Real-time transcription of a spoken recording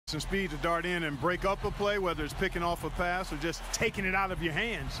some speed to dart in and break up a play, whether it's picking off a pass or just taking it out of your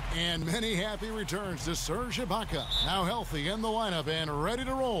hands. And many happy returns to Serge Ibaka, now healthy in the lineup and ready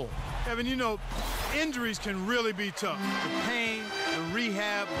to roll. Evan, you know, injuries can really be tough. The pain, the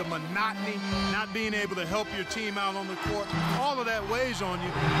rehab, the monotony, not being able to help your team out on the court, all of that weighs on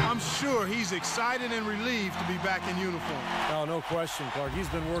you. I'm sure he's excited and relieved to be back in uniform. Oh, no question, Clark. He's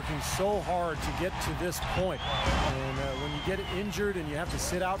been working so hard to get to this point. And when you get injured and you have to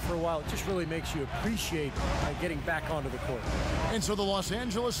sit out for a while, it just really makes you appreciate getting back onto the court. And so the Los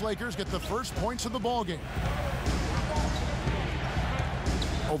Angeles Lakers get the first points of the ballgame.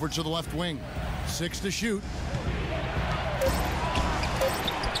 Over to the left wing. 6 to shoot.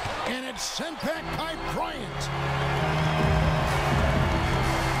 And it's sent back by Bryant.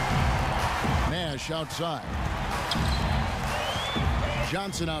 Nash outside.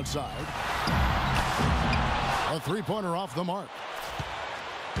 Johnson outside. A three-pointer off the mark.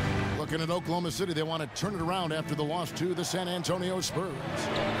 Looking at Oklahoma City, they want to turn it around after the loss to the San Antonio Spurs.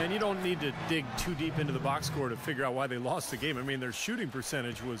 And you don't need to dig too deep into the box score to figure out why they lost the game. I mean, their shooting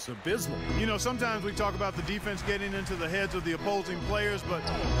percentage was abysmal. You know, sometimes we talk about the defense getting into the heads of the opposing players, but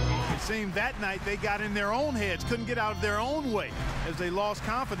it seemed that night they got in their own heads, couldn't get out of their own way as they lost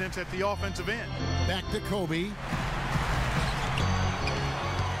confidence at the offensive end. Back to Kobe.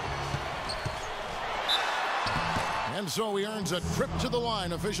 And so he earns a trip to the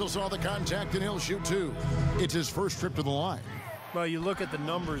line. Officials saw the contact and he'll shoot 2. It's his first trip to the line. Well, you look at the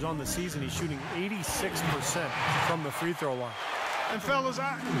numbers on the season, he's shooting 86% from the free throw line. And fellas,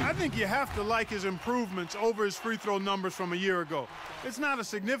 I think you have to like his improvements over his free throw numbers from a year ago. It's not a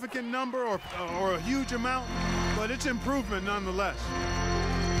significant number or a huge amount, but it's improvement nonetheless.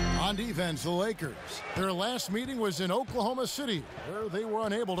 On defense, the Lakers. Their last meeting was in Oklahoma City, where they were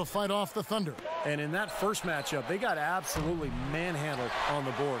unable to fight off the Thunder. And in that first matchup, they got absolutely manhandled on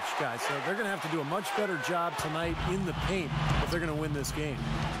the boards, guys. So they're going to have to do a much better job tonight in the paint if they're going to win this game.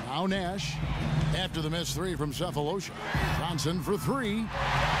 Now Nash, after the missed 3 from Cephalosha. Johnson for 3.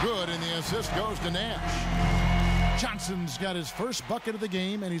 Good, and the assist goes to Nash. Johnson's got his first bucket of the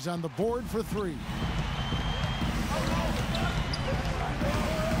game, and he's on the board for 3.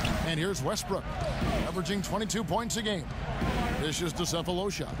 And here's Westbrook, averaging 22 points a game. Dishes to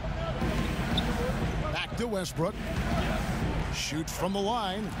Cephalosha. Back to Westbrook. Shoots from the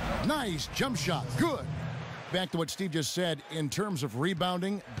line. Nice jump shot. Good. Back to what Steve just said, in terms of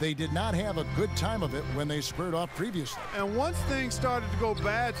rebounding, they did not have a good time of it when they squared off previously. And once things started to go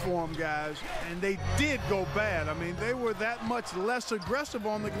bad for them, guys, and they did go bad, I mean, they were that much less aggressive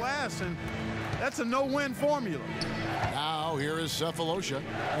on the glass, and that's a no-win formula. Now here is Cephalosha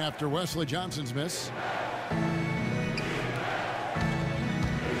after Wesley Johnson's miss.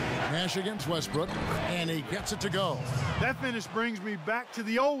 Nash against Westbrook, and he gets it to go. That finish brings me back to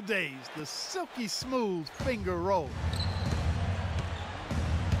the old days, the silky smooth finger roll.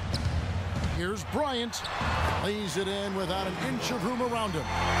 Here's Bryant. Lays it in without an inch of room around him.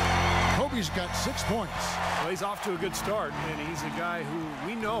 Kobe's got 6 points. Well, he's off to a good start, and he's a guy who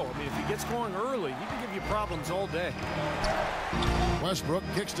we know, I mean, if he gets going early, he can give you problems all day. Westbrook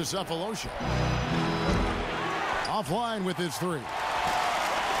kicks to Cephalosha. Offline with his 3.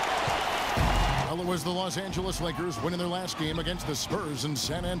 Well, it was the Los Angeles Lakers winning their last game against the Spurs in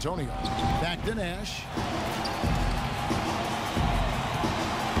San Antonio. Back to Nash.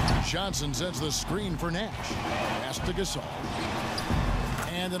 Johnson sets the screen for Nash. Pass to Gasol.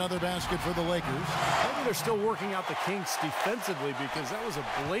 And another basket for the Lakers. Maybe they're still working out the kinks defensively because that was a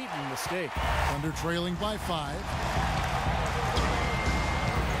blatant mistake. Thunder trailing by 5.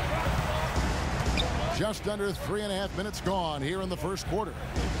 Just under 3.5 minutes gone here in the first quarter.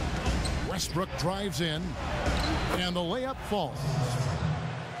 Westbrook drives in, and the layup falls.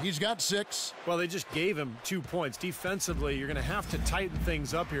 He's got 6. Well, they just gave him 2 points. Defensively, you're going to have to tighten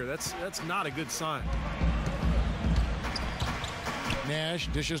things up here. That's not a good sign. Nash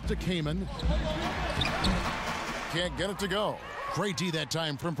dishes to Kaman. Can't get it to go. Great D that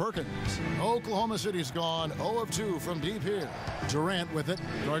time from Perkins. Oklahoma City's gone 0 of 2 from deep here. Durant with it,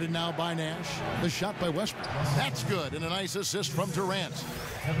 guarded now by Nash. The shot by Westbrook. That's good, and a nice assist from Durant.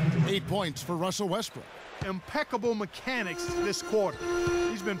 8 points for Russell Westbrook. Impeccable mechanics this quarter.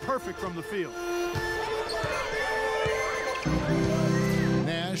 He's been perfect from the field.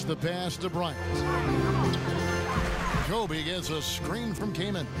 Nash, the pass to Bryant. Kobe gets a screen from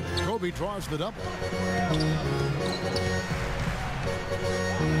Kaman. Kobe draws the double.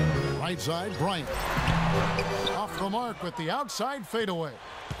 Right side, Bryant. Off the mark with the outside fadeaway.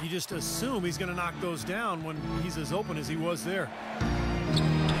 You just assume he's going to knock those down when he's as open as he was there.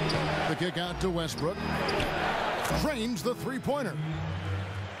 The kick out to Westbrook. Drains the three-pointer.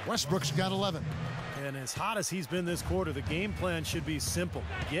 Westbrook's got 11. And as hot as he's been this quarter, the game plan should be simple.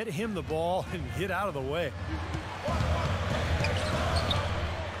 Get him the ball and get out of the way.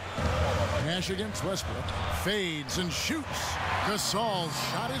 Nash against Westbrook. Fades and shoots. Gasol's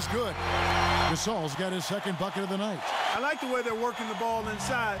shot is good. Gasol's got his second bucket of the night. I like the way they're working the ball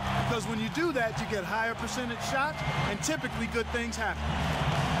inside, because when you do that, you get higher percentage shots, and typically good things happen.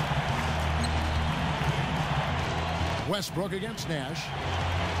 Westbrook against Nash.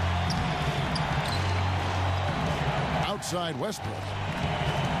 Outside Westbrook.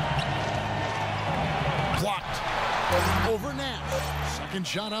 Blocked. Over Nash. Second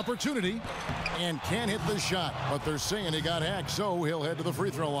shot opportunity. And can't hit the shot. But they're saying he got hacked, so he'll head to the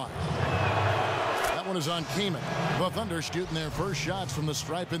free throw line. That one is on Kaman. The Thunder shooting their first shots from the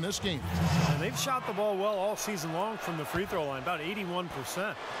stripe in this game. And they've shot the ball well all season long from the free throw line, about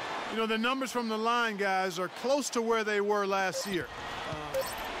 81%. You know, the numbers from the line, guys, are close to where they were last year.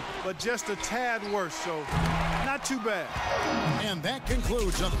 But just a tad worse, so not too bad. And that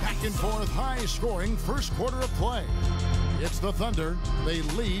concludes a back-and-forth, high-scoring first quarter of play. It's the Thunder. They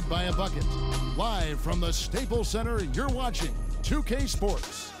lead by a bucket. Live from the Staples Center, you're watching 2K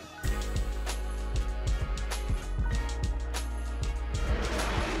Sports.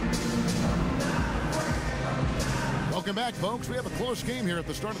 Welcome back, folks. We have a close game here at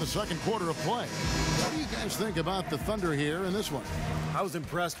the start of the second quarter of play. What do you guys think about the Thunder here in this one? I was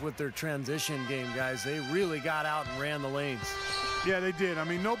impressed with their transition game, guys. They really got out and ran the lanes. Yeah, they did. I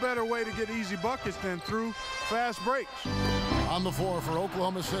mean, no better way to get easy buckets than through fast breaks. On the floor for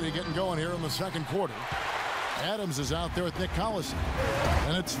Oklahoma City, getting going here in the second quarter. Adams is out there with Nick Collison.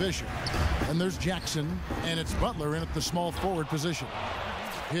 And it's Fisher. And there's Jackson. And it's Butler in at the small forward position.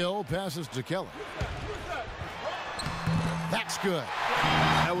 Hill passes to Kelly. That's good.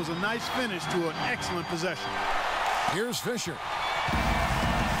 That was a nice finish to an excellent possession. Here's Fisher.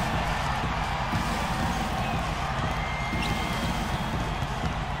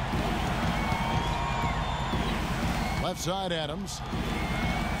 Left side, Adams.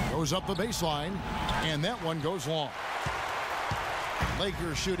 Goes up the baseline, and that one goes long.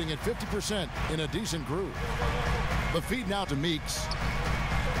 Lakers shooting at 50% in a decent groove. The feed now to Meeks.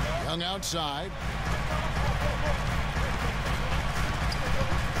 Young outside.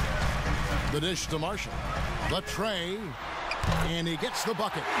 The dish to Marshall. The tray, and he gets the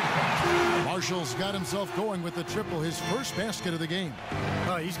bucket. Marshall's got himself going with the triple, his first basket of the game.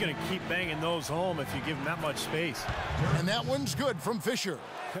 Oh, he's going to keep banging those home if you give him that much space. And that one's good from Fisher.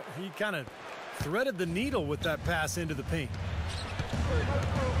 He kind of threaded the needle with that pass into the paint.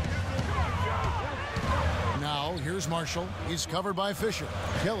 Now, here's Marshall. He's covered by Fisher.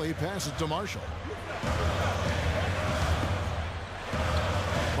 Kelly passes to Marshall.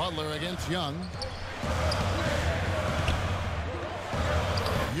 Butler against Young.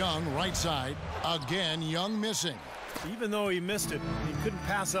 Young, right side. Again, Young missing. Even though he missed it, he couldn't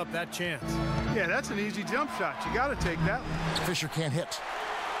pass up that chance. Yeah, that's an easy jump shot. You got to take that one. Fisher can't hit.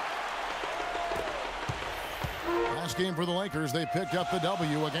 Last game for the Lakers, they picked up the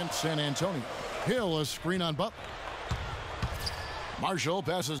W against San Antonio. Hill, a screen on Butler. Marshall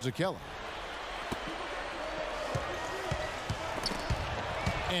passes to Kelly.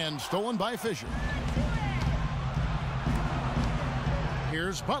 And stolen by Fisher.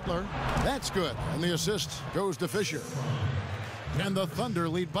 Here's Butler. That's good. And the assist goes to Fisher. And the Thunder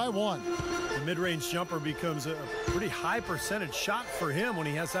lead by 1. The mid-range jumper becomes a pretty high percentage shot for him when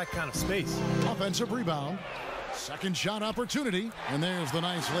he has that kind of space. Offensive rebound. Second shot opportunity. And there's the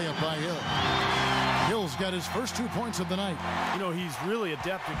nice layup by Hill. Hill's got his first 2 points of the night. You know, he's really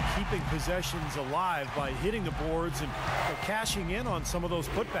adept at keeping possessions alive by hitting the boards and cashing in on some of those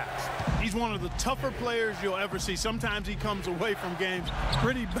putbacks. He's one of the tougher players you'll ever see. Sometimes he comes away from games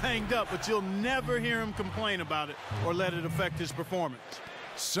pretty banged up, but you'll never hear him complain about it or let it affect his performance.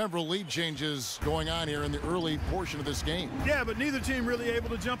 Several lead changes going on here in the early portion of this game. Yeah, but neither team really able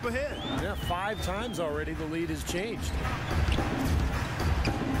to jump ahead. Yeah, 5 times already the lead has changed.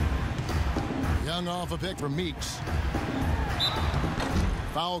 Young off a pick from Meeks.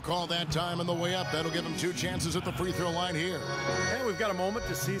 Foul call that time on the way up. That'll give him 2 chances at the free throw line here. And we've got a moment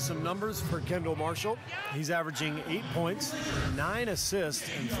to see some numbers for Kendall Marshall. He's averaging 8 points, 9 assists,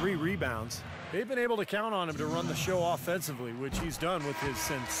 and 3 rebounds. They've been able to count on him to run the show offensively, which he's done with his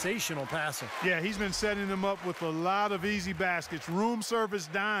sensational passing. Yeah, he's been setting them up with a lot of easy baskets, room service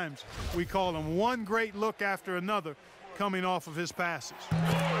dimes. We call them, one great look after another coming off of his passes.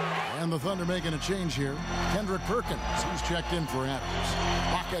 And the Thunder making a change here. Kendrick Perkins, he's checked in for Adams.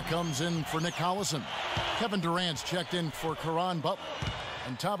 Baca comes in for Nick Collison. Kevin Durant's checked in for Caron Butler.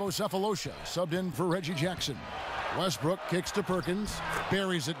 And Thabo Sefolosha subbed in for Reggie Jackson. Westbrook kicks to Perkins,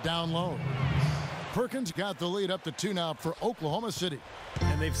 buries it down low. Perkins got the lead up to 2 now for Oklahoma City.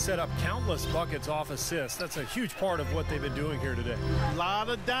 And they've set up countless buckets off assists. That's a huge part of what they've been doing here today. A lot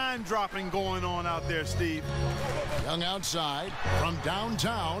of dime dropping going on out there, Steve. Young outside from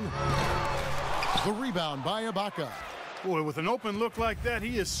downtown. The rebound by Ibaka. Boy, with an open look like that,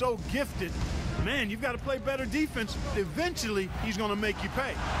 he is so gifted. Man, you've got to play better defense. Eventually, he's going to make you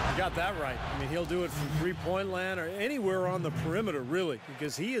pay. You got that right. I mean, he'll do it from three-point land or anywhere on the perimeter, really,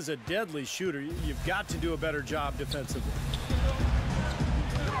 because he is a deadly shooter. You've got to do a better job defensively.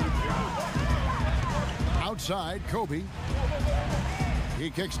 Outside, Kobe. He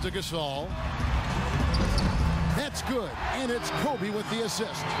kicks to Gasol. That's good, and it's Kobe with the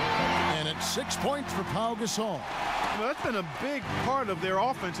assist. And it's 6 points for Pau Gasol. Well, that's been a big part of their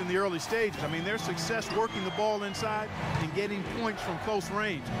offense in the early stages. I mean, their success working the ball inside and getting points from close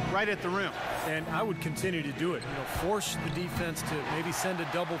range, right at the rim. And I would continue to do it. You know, force the defense to maybe send a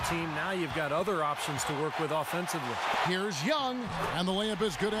double team. Now you've got other options to work with offensively. Here's Young, and the layup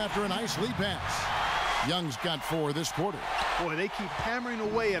is good after a nice lead pass. Young's got 4 this quarter. Boy, they keep hammering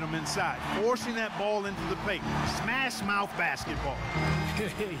away at him inside, forcing that ball into the paint. Smash mouth basketball.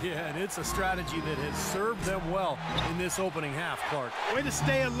 Yeah, and it's a strategy that has served them well in this opening half, Clark. Way to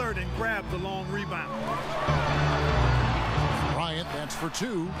stay alert and grab the long rebound. Bryant, that's for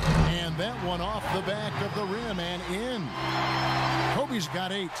 2. And that one off the back of the rim and in. Kobe's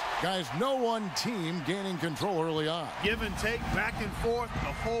got 8. Guys, no one team gaining control early on. Give and take, back and forth,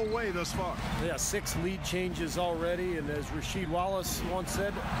 the whole way thus far. Yeah, 6 lead changes already, and as Rasheed Wallace once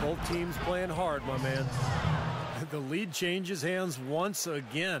said, both teams playing hard, my man. The lead changes hands once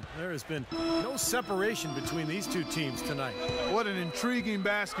again. There has been no separation between these two teams tonight. What an intriguing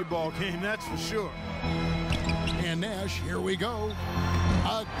basketball game, that's for sure. And Nash, here we go.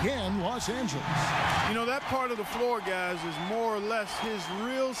 Again, Los Angeles. You know, that part of the floor, guys, is more or less his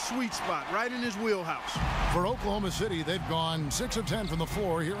real sweet spot, right in his wheelhouse. For Oklahoma City, they've gone 6 of 10 from the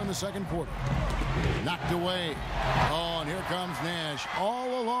floor here in the second quarter. Knocked away. Oh, and here comes Nash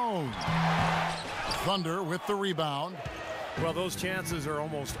all alone. Thunder with the rebound. Well, those chances are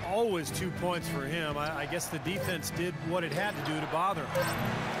almost always 2 points for him. I guess the defense did what it had to do to bother him.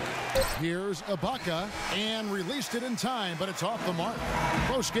 Here's Ibaka, and released it in time, but it's off the mark.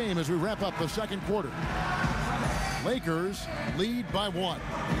 Close game as we wrap up the second quarter. Lakers lead by 1.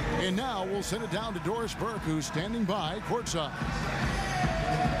 And now we'll send it down to Doris Burke, who's standing by courtside.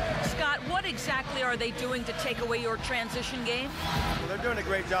 Scott, what exactly are they doing to take away your transition game? Well, they're doing a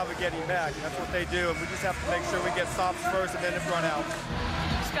great job of getting back. That's what they do, and we just have to make sure we get stops first and then in front out.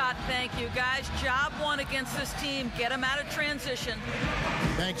 Scott, thank you. Guys, job 1 against this team. Get them out of transition.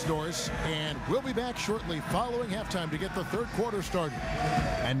 Thanks, Doris. And we'll be back shortly following halftime to get the third quarter started.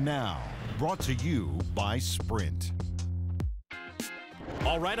 And now, brought to you by Sprint.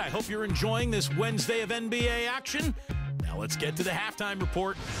 All right, I hope you're enjoying this Wednesday of NBA action. Now let's get to the halftime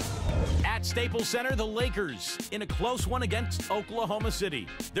report. At Staples Center, the Lakers in a close one against Oklahoma City.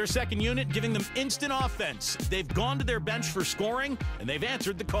 Their second unit giving them instant offense. They've gone to their bench for scoring, and they've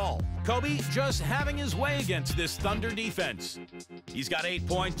answered the call. Kobe just having his way against this Thunder defense. He's got 8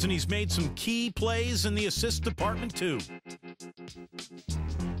 points, and he's made some key plays in the assist department, too.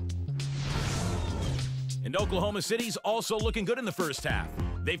 And Oklahoma City's also looking good in the first half.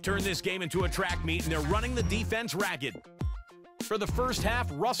 They've turned this game into a track meet, and they're running the defense ragged. For the first half,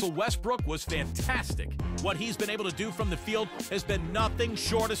 Russell Westbrook was fantastic. What he's been able to do from the field has been nothing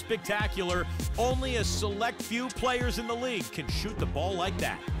short of spectacular. Only a select few players in the league can shoot the ball like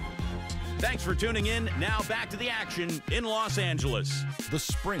that. Thanks for tuning in. Now back to the action in Los Angeles. The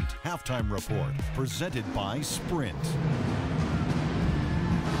Sprint Halftime Report, presented by Sprint.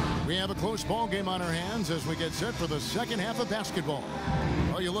 We have a close ball game on our hands as we get set for the second half of basketball.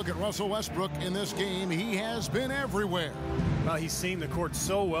 Well, you look at Russell Westbrook in this game, he has been everywhere. Well, he's seen the court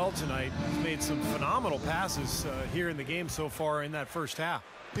so well tonight. He's made some phenomenal passes here in the game so far in that first half.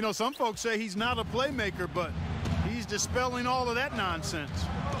 You know, some folks say he's not a playmaker, but he's dispelling all of that nonsense.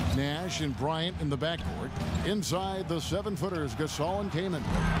 Nash and Bryant in the backcourt. Inside the 7-footers, Gasol and Kaman.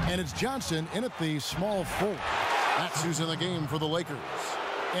 And it's Johnson in at the small 4. That's who's in the game for the Lakers.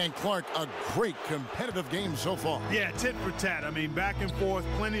 And Clark, a great competitive game so far. Yeah, tit for tat. I mean, back and forth,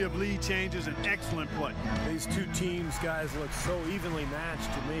 plenty of lead changes, and excellent play. These two teams, guys, look so evenly matched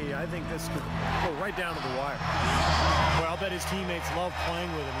to me. I think this could go right down to the wire. Well, I'll bet his teammates love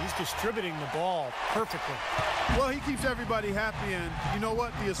playing with him. He's distributing the ball perfectly. Well, he keeps everybody happy, and you know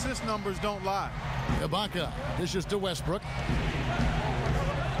what? The assist numbers don't lie. Ibaka dishes to Westbrook.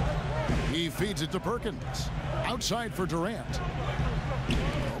 He feeds it to Perkins. Outside for Durant.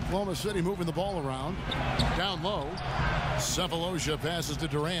 Oklahoma City moving the ball around. Down low. Sefolosha passes to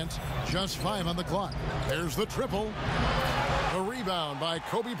Durant. Just 5 on the clock. There's the triple. The rebound by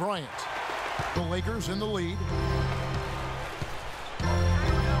Kobe Bryant. The Lakers in the lead.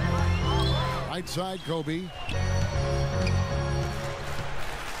 Right side, Kobe.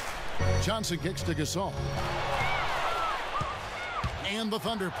 Johnson kicks to Gasol. And the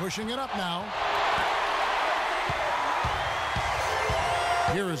Thunder pushing it up now.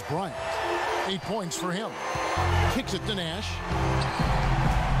 Here is Bryant. 8 points for him. Kicks it to Nash.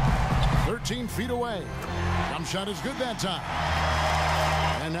 13 feet away. Jump shot is good that time.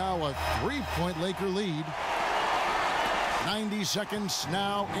 And now a 3-point Laker lead. 90 seconds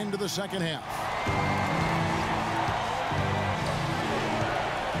now into the second half.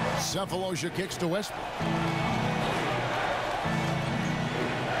 Sefolosha kicks to Westbrook.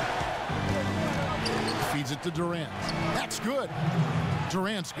 Feeds it to Durant. That's good.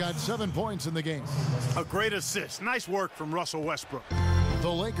 Durant's got 7 points in the game. A great assist. Nice work from Russell Westbrook.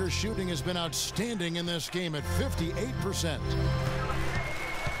 The Lakers' shooting has been outstanding in this game at 58%.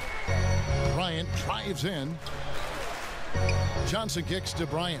 Bryant drives in. Johnson kicks to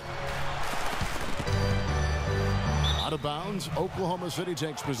Bryant. Out of bounds. Oklahoma City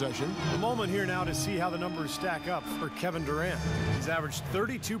takes possession. A moment here now to see how the numbers stack up for Kevin Durant. He's averaged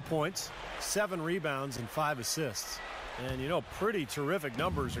 32 points, 7 rebounds, and 5 assists. And, you know, pretty terrific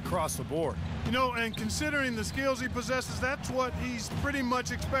numbers across the board. You know, and considering the skills he possesses, that's what he's pretty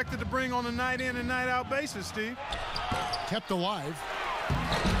much expected to bring on a night in and night out basis, Steve. Kept alive.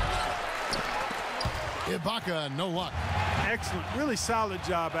 Ibaka, no luck. Excellent. Really solid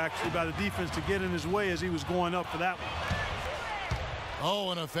job, actually, by the defense to get in his way as he was going up for that one.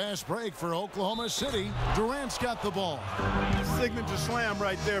 Oh, and a fast break for Oklahoma City. Durant's got the ball. Signature slam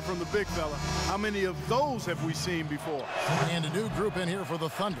right there from the big fella. How many of those have we seen before? And a new group in here for the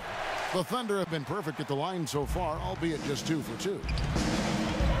Thunder. The Thunder have been perfect at the line so far, albeit just 2 for 2.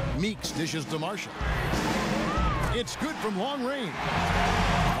 Meeks dishes to Marshall. It's good from long range.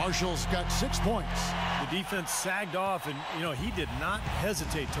 Marshall's got 6 points. The defense sagged off, and, you know, he did not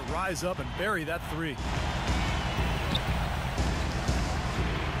hesitate to rise up and bury that 3.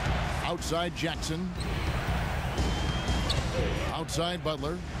 Outside Jackson. Outside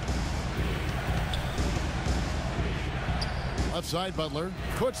Butler. Left side Butler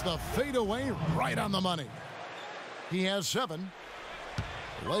puts the fadeaway right on the money. He has 7.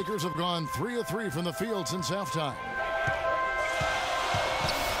 The Lakers have gone 3 of 3 from the field since halftime.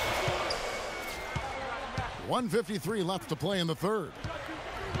 1:53 left to play in the third.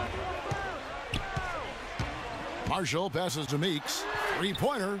 Marshall passes to Meeks.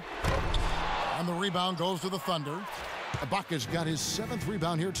 3-pointer. And the rebound goes to the Thunder. Ibaka's got his 7th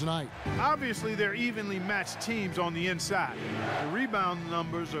rebound here tonight. Obviously, they're evenly matched teams on the inside. The rebound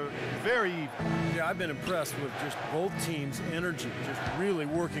numbers are very even. Yeah, I've been impressed with just both teams' energy, just really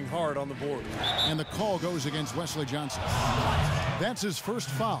working hard on the board. And the call goes against Wesley Johnson. That's his first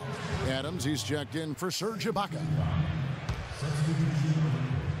foul. Adams, he's checked in for Serge Ibaka.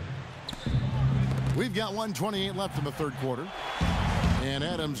 We've got 1:28 left in the third quarter. And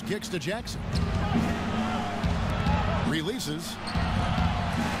Adams kicks to Jackson. Releases.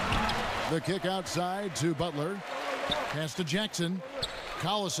 The kick outside to Butler. Pass to Jackson.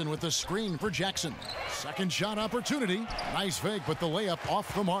 Collison with the screen for Jackson. Second shot opportunity. Nice fake, but the layup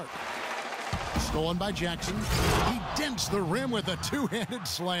off the mark. Stolen by Jackson. He dents the rim with a 2-handed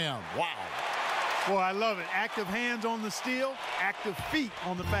slam. Wow. Boy, I love it. Active hands on the steal, active feet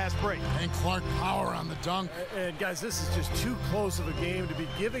on the fast break. And Clark power on the dunk. And guys, this is just too close of a game to be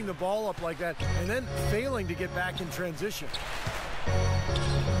giving the ball up like that and then failing to get back in transition.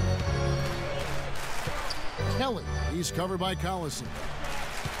 Kelly, he's covered by Collison.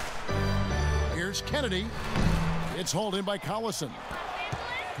 Here's Kennedy. It's hauled in by Collison.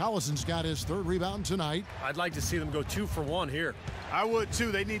 Collison's got his 3rd rebound tonight. I'd like to see them go 2 for 1 here. I would,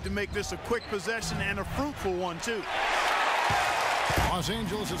 too. They need to make this a quick possession and a fruitful one, too. Los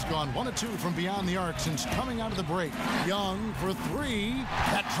Angeles has gone 1 of 2 from beyond the arc since coming out of the break. Young for 3.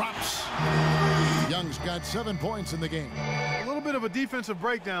 That drops. Young's got 7 points in the game. A little bit of a defensive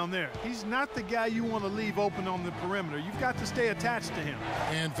breakdown there. He's not the guy you want to leave open on the perimeter. You've got to stay attached to him.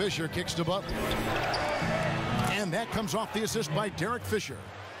 And Fisher kicks to Butler. And that comes off the assist by Derek Fisher.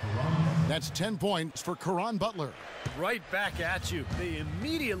 That's 10 points for Caron Butler. Right back at you. They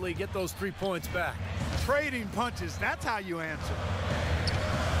immediately get those 3 points back. Trading punches, that's how you answer.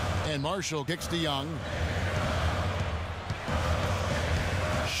 And Marshall kicks to Young.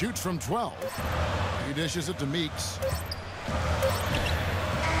 Shoots from 12. He dishes it to Meeks.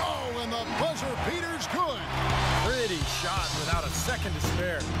 Oh, and the buzzer beater's good. Pretty shot without a second to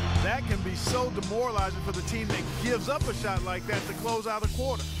spare. That can be so demoralizing for the team that gives up a shot like that to close out a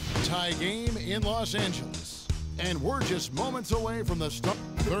quarter. Tie game in Los Angeles. And we're just moments away from the start.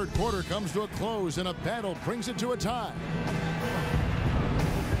 Third quarter comes to a close, and a battle brings it to a tie.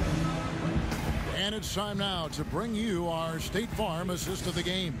 And it's time now to bring you our State Farm assist of the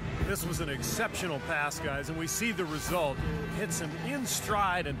game. This was an exceptional pass, guys, and we see the result. It hits him in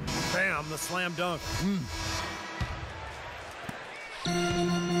stride, and bam, the slam dunk.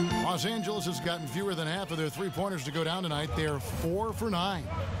 Los Angeles has gotten fewer than half of their three-pointers to go down tonight. They're 4 for 9.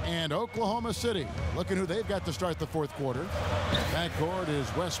 And Oklahoma City, looking who they've got to start the fourth quarter. Backcourt is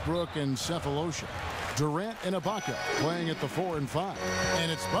Westbrook and Cephalosha. Durant and Ibaka playing at the 4 and 5.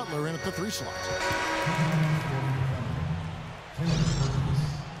 And it's Butler in at the 3 slot.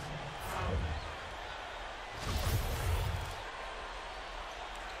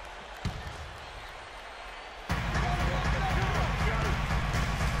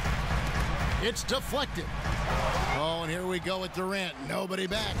 It's deflected. Oh, and here we go with Durant. Nobody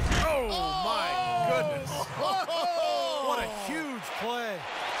back. Oh, my goodness. What a huge play.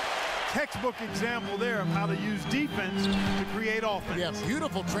 Textbook example there of how to use defense to create offense. Yeah,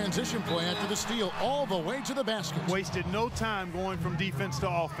 beautiful transition play after the steal all the way to the basket. Wasted no time going from defense to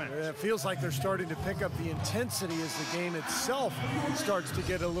offense. It feels like they're starting to pick up the intensity as the game itself starts to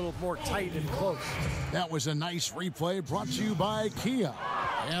get a little more tight and close. That was a nice replay brought to you by Kia.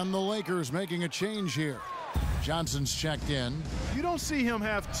 And the Lakers making a change here. Johnson's checked in. You don't see him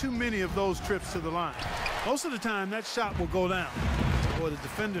have too many of those trips to the line. Most of the time, that shot will go down. Boy, the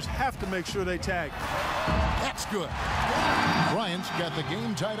defenders have to make sure they tag. That's good. Bryant's got the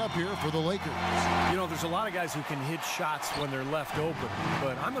game tied up here for the Lakers. You know, there's a lot of guys who can hit shots when they're left open,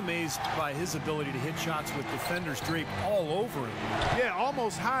 but I'm amazed by his ability to hit shots with defenders draped all over him. Yeah,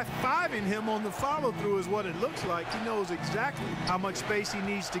 almost high-fiving him on the follow-through is what it looks like. He knows exactly how much space he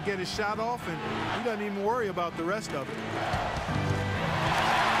needs to get his shot off, and he doesn't even worry about the rest of it.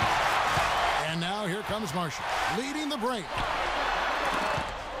 And now here comes Marshall, leading the break.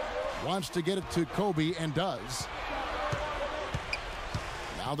 Wants to get it to Kobe and does.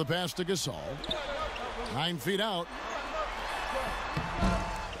 Now the pass to Gasol. 9 feet out.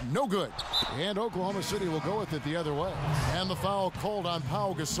 No good. And Oklahoma City will go with it the other way. And the foul called on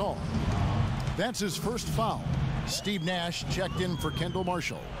Pau Gasol. That's his first foul. Steve Nash checked in for Kendall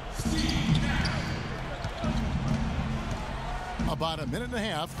Marshall. About a minute and a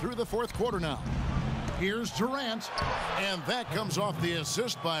half through the fourth quarter now. Here's Durant, and that comes off the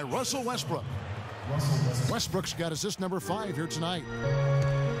assist by Russell Westbrook. Westbrook's got assist number 5 here tonight.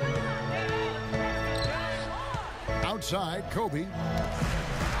 Outside, Kobe.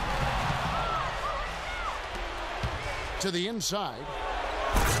 To the inside.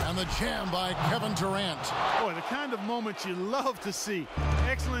 And the jam by Kevin Durant. Boy, the kind of moment you love to see.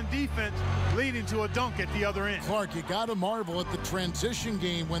 Excellent defense leading to a dunk at the other end. Clark, you got to marvel at the transition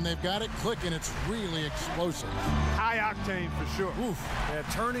game when they've got it clicking. It's really explosive. High octane for sure. Oof. Yeah,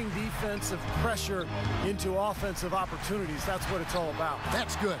 turning defensive pressure into offensive opportunities. That's what it's all about.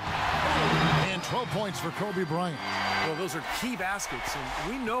 That's good. And 12 points for Kobe Bryant. Well, those are key baskets, and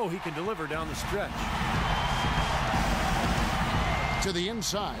we know he can deliver down the stretch. To the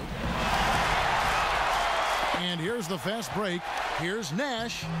inside. And here's the fast break. Here's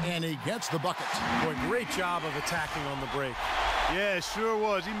Nash, and he gets the bucket. Boy, great job of attacking on the break. Yeah, it sure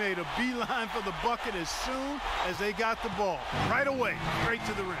was. He made a beeline for the bucket as soon as they got the ball. Right away, straight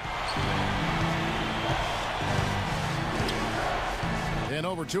to the rim. And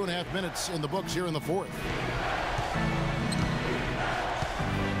over 2.5 minutes in the books here in the fourth.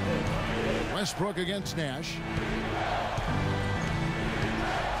 Westbrook against Nash.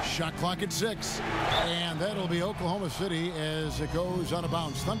 Shot clock at 6. And that'll be Oklahoma City as it goes out of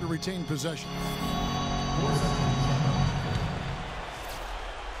bounds. Thunder retain possession.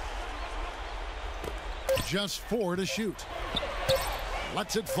 Just 4 to shoot.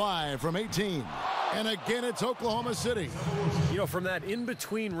 Lets it fly from 18. And again, it's Oklahoma City. You know, from that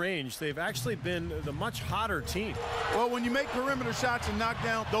in-between range, they've actually been the much hotter team. Well, when you make perimeter shots and knock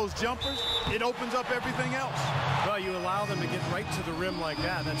down those jumpers, it opens up everything else. Well, you allow them to get right to the rim like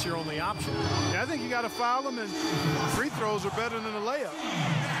that. That's your only option. Yeah, I think you got to foul them, and free throws are better than a layup.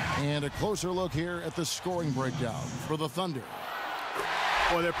 And a closer look here at the scoring breakdown for the Thunder.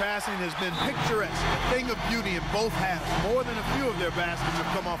 Boy, their passing has been picturesque, a thing of beauty in both halves. More than a few of their baskets have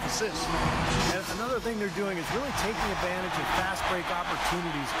come off assists. And another thing they're doing is really taking advantage of fast break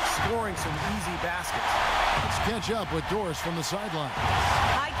opportunities, scoring some easy baskets. Let's catch up with Doris from the sideline.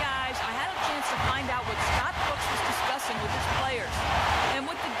 Hi, guys. I had a chance to find out what Scott Brooks was discussing with his players. And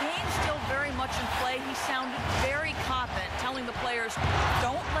with the game still very much in play, he sounded very confident, telling the players,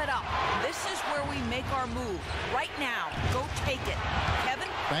 don't let up. This is where we make our move. Right now, go take it. Kevin?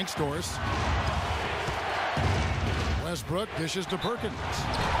 Thanks, Doris. Westbrook dishes to Perkins.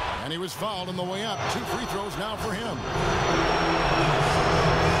 And he was fouled on the way up. 2 free throws now for him.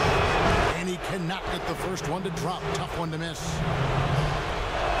 And he cannot get the first one to drop. Tough one to miss.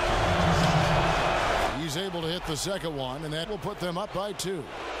 He's able to hit the second one, and that will put them up by 2.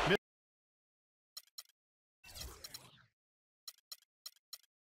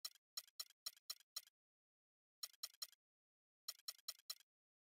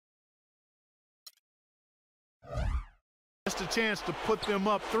 Just a chance to put them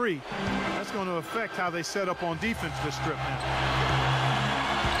up 3. That's going to affect how they set up on defense this trip now.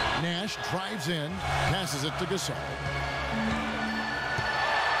 Nash drives in, passes it to Gasol.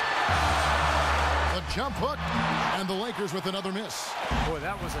 The jump hook, and the Lakers with another miss. Boy,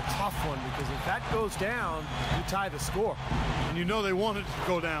 that was a tough one because if that goes down, you tie the score. And you know they wanted it to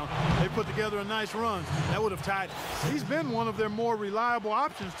go down. They put together a nice run. That would have tied it. He's been one of their more reliable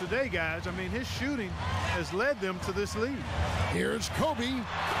options today, guys. I mean, his shooting has led them to this lead. Here's Kobe,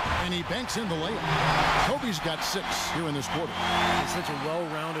 and he banks in the layup. Kobe's got 6 here in this quarter. He's such a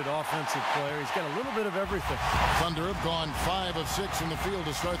well-rounded offensive player. He's got a little bit of everything. Thunder have gone 5 of 6 in the field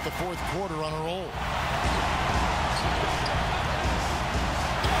to start the 4th quarter on a roll.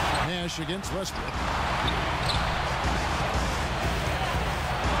 Nash against Westbrook.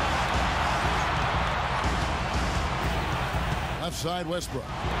 Left side, Westbrook.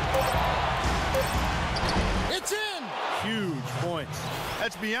 It's in! Huge points.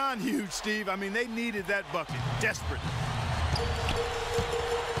 That's beyond huge, Steve. I mean, they needed that bucket. Desperate.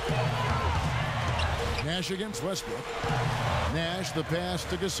 Nash against Westbrook. Nash the pass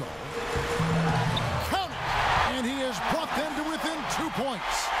to Gasol. Count it! And he has brought them to within 2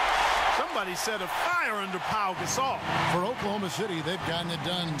 points. Somebody set a fire under Pau Gasol. For Oklahoma City, they've gotten it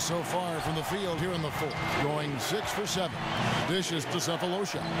done so far from the field here in the 4th. Going 6 for 7. Dishes to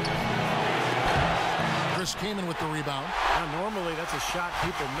Sefolosha. Chris Kaman with the rebound. Now, normally that's a shot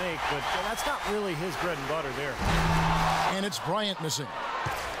people make, but that's not really his bread and butter there. And it's Bryant missing.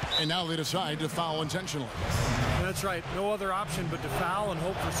 And now they decide to foul intentionally. That's right. No other option but to foul and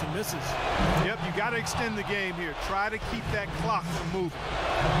hope for some misses. Yep, you got to extend the game here. Try to keep that clock from moving.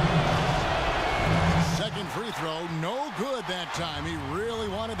 Second free throw, no good that time. He really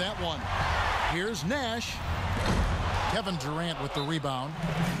wanted that one. Here's Nash. Kevin Durant with the rebound.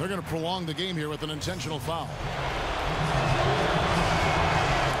 They're going to prolong the game here with an intentional foul.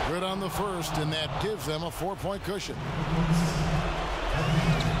 Good on the first, and that gives them a 4-point cushion.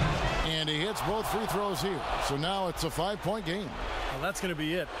 And he hits both free throws here. So now it's a 5-point game. Well, that's going to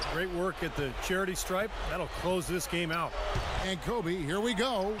be it. Great work at the charity stripe. That'll close this game out. And Kobe, here we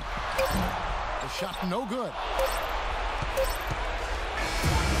go. The shot no good.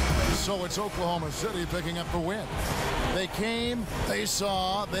 So it's Oklahoma City picking up the win. They came, they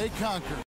saw, they conquered.